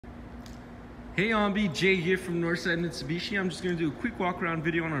Hey Ombi, Jay here from Northside Mitsubishi. I'm just going to do a quick walk around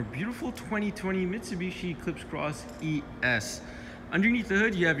video on our beautiful 2020 Mitsubishi Eclipse Cross ES. Underneath the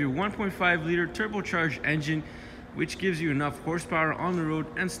hood you have your 1.5 liter turbocharged engine, which gives you enough horsepower on the road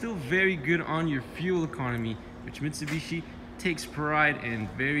and still very good on your fuel economy, which Mitsubishi takes pride in,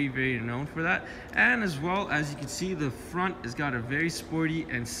 very known for that. And as well, as you can see, the front has got a very sporty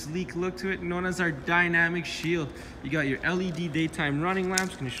and sleek look to it, known as our dynamic shield. You got your LED daytime running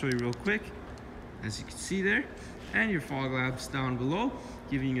lamps, going to show you real quick, as you can see there, and your fog lamps down below,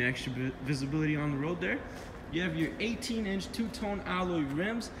 giving you extra visibility on the road there. You have your 18-inch two-tone alloy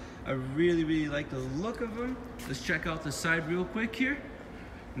rims. I really like the look of them. Let's check out the side real quick here.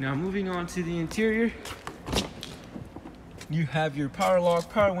 Now moving on to the interior, you have your power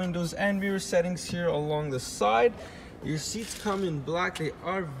lock, power windows, and mirror settings here along the side. Your seats come in black. They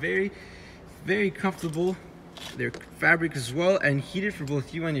are very comfortable. They're fabric as well and heated for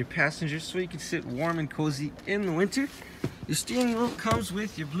both you and your passengers, so you can sit warm and cozy in the winter. Your steering wheel comes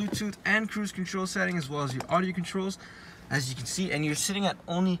with your Bluetooth and cruise control setting, as well as your audio controls, as you can see, and you're sitting at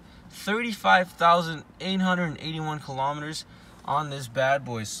only 35,881 kilometers on this bad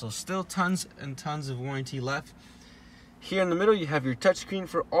boy, so still tons and tons of warranty left. Here in the middle you have your touchscreen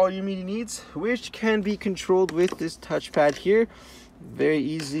for all your media needs, which can be controlled with this touchpad here. Very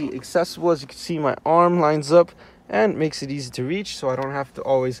easy accessible. As you can see, my arm lines up and makes it easy to reach, so I don't have to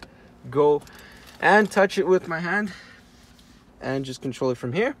always go and touch it with my hand, and just control it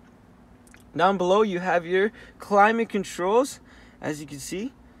from here. Down below you have your climate controls, as you can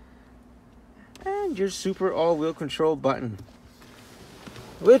see, and your super all-wheel control button,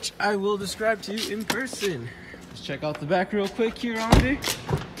 which I will describe to you in person. Let's check out the back real quick here on there.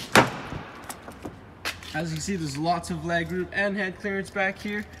 As you can see, there's lots of leg room and head clearance back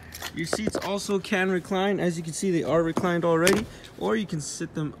here. Your seats also can recline. As you can see, they are reclined already, or you can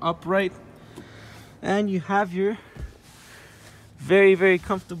sit them upright. And you have your very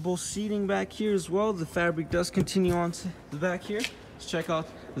comfortable seating back here as well. The fabric does continue on to the back here. Let's check out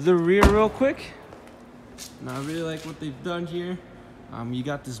the rear real quick. Now, I really like what they've done here. You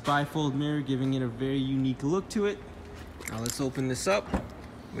got this bifold mirror, giving it a very unique look to it. Now let's open this up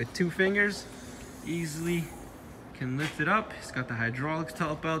with two fingers. Easily can lift it up. It's got the hydraulics to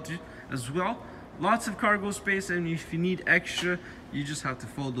help out as well. Lots of cargo space, and if you need extra, you just have to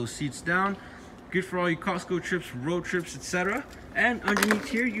fold those seats down. Good for all your Costco trips, road trips, etc. And underneath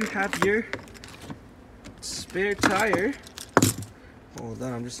here you have your spare tire. Hold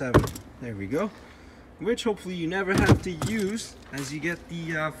on, I'm just having, there we go, which hopefully you never have to use, as you get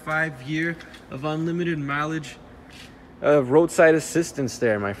the 5 year of unlimited mileage roadside assistance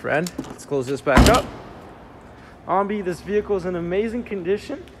there, my friend. Let's close this back up. Ombi, this vehicle is in amazing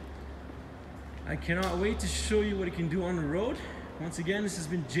condition. I cannot wait to show you what it can do on the road. Once again, this has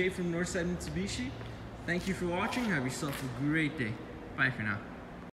been Jay from Northside Mitsubishi. Thank you for watching. Have yourself a great day. Bye for now.